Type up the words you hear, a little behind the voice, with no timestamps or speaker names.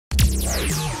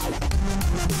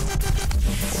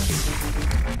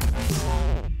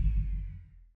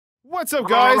What's up,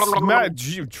 guys? Matt,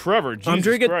 Trevor, Jesus I'm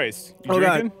drinking. Christ. You Oh,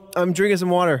 drinking? God. I'm drinking some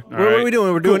water. All What right. are we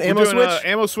doing? We're doing ammo switch?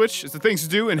 Ammo switch. It's the things to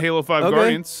do in Halo 5 Okay.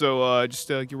 Guardians, so just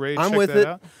get ready to I'm check with that it.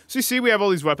 out. So you see, we have all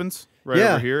these weapons right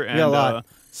Yeah, over here, we and got a lot.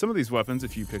 some of these weapons,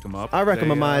 if you pick them up, I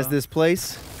recognize this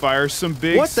place. fire some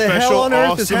big, What the special, hell on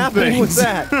earth is awesome happening things. with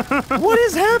that? What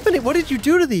is happening? What did you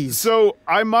do to these? So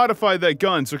I modified that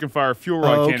gun so it can fire fuel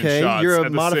rod cannon Okay, shots. you're a at the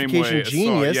modification same way it saw.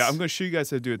 genius. Yeah, I'm going to show you guys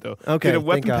how to do it though. Okay, Get a thank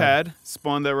weapon God. pad,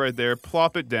 spawn that right there,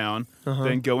 plop it down,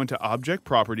 then go into object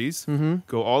properties,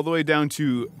 go all the way down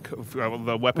to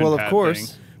the weapon Well, pad of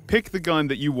course. thing. Pick the gun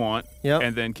that you want, Yep.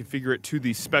 and then configure it to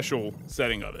the special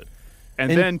setting of it. And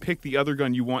then pick the other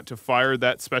gun you want to fire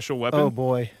that special weapon. Oh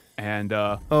boy. And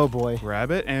Oh boy.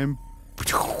 grab it and.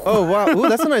 Oh wow. Ooh,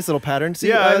 that's a nice little pattern. See,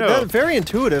 Yeah, I know. that's very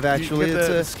intuitive actually. You get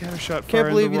the It's scatter shot. can't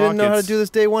believe you didn't know how to do this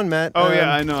day one, Matt. Oh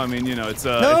yeah, I know. I mean, you know, it's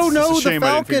No, it's no, a the shame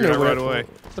I didn't Falcon figure it or out right whatever. away.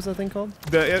 What's that thing called?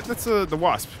 That's the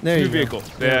Wasp. There New you go. vehicle.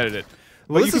 They Yeah. added it.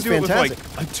 Well, But this you is can do fantastic. it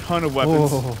with like a ton of weapons.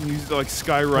 Oh. You use like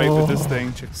Skyrite with this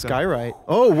thing. Check this out. Skyrite.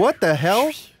 Oh, what the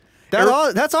hell?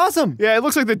 That's awesome. Yeah, it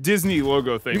looks like the Disney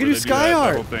logo thing. You can where do they that Sky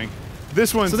art. whole thing.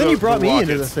 This one's So then you brought me into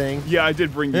the rockets. thing. Yeah, I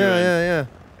did bring you in. Yeah.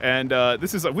 And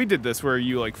this is we did this where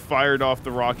you like fired off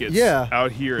the rockets Yeah.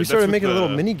 out here. We That's started what making a little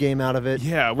the- mini game out of it.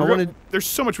 Yeah, there's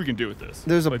so much we can do with this.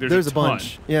 There's a Like, there's a ton.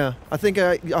 bunch. Yeah, I think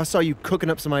I saw you cooking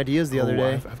up some ideas the other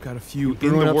day. I've got a few in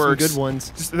Brewing the up works. some good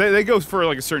ones. Just, they go for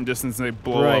like a certain distance and they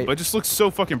blow Right. up. It just looks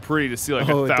so fucking pretty to see like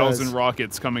Oh, it 1,000 does.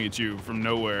 rockets coming at you from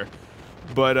nowhere.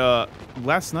 But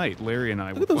last night, Larry and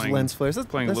I were Look at those playing, lens flares.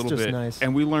 That's a little just bit, nice.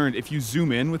 and we learned if you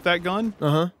zoom in with that gun,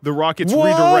 the rockets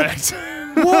What? redirect.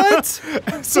 What?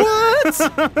 So- What?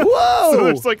 Whoa! So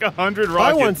there's like 100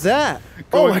 rockets. I want that.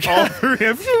 Oh going my all god! through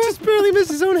him. He just barely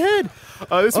missed his own head.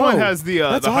 This one Oh, has the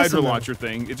that's Hydra awesome, though. launcher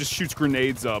thing. It just shoots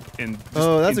grenades up and.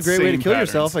 Oh, that's a great way to insane kill patterns.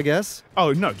 yourself, I guess.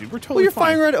 Oh no, dude, we're totally Well, you're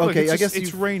fine. firing right. Look, Okay, it's I just- guess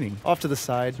it's you raining. off to the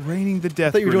side. Raining the death.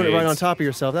 I thought you were doing it right on grenades. top of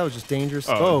yourself. That was just dangerous.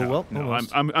 Oh, Oh, no, well, no,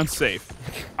 almost. I'm safe.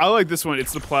 I like this one.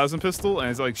 It's the plasma pistol, and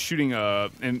it's like shooting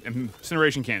an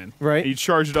incineration cannon. Right. And you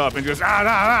charge it up, and it goes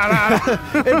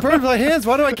It burns my hands.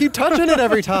 Why do I keep touching it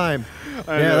every time?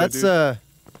 I Yeah, know,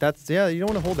 that's dude. yeah. You don't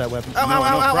want to hold that weapon. No,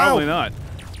 probably not.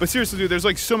 But seriously, dude, there's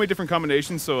like so many different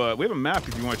combinations. So we have a map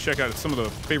if you want to check out some of the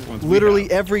favorite ones. Literally we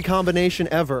have. every combination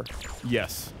ever.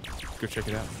 Yes. Go check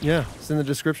it out. Yeah, it's in the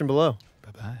description below.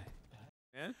 Bye bye.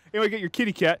 Anyway, get your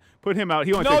kitty cat. Put him out.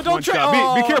 He only No, takes don't one try-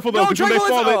 shot. Be careful though, don't because when they try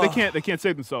fall, going- they can't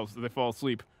save themselves. They fall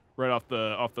asleep right off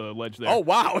the ledge there. Oh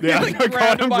wow! Yeah, He, like, I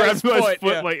grabbed him by his foot.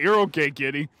 Yeah. like, you're okay,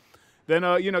 kitty. Then,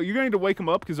 you know, you're going to need to wake him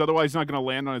up because otherwise he's not going to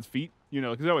land on his feet. You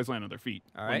know, because they always land on their feet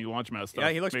All when right. you launch him out of stuff.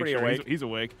 Yeah, he looks Make pretty sure awake. He's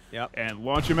awake. Yep. And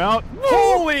launch him out.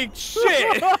 Holy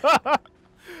shit!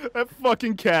 That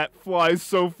fucking cat flies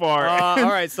so far. All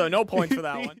right, so no points for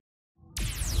that one.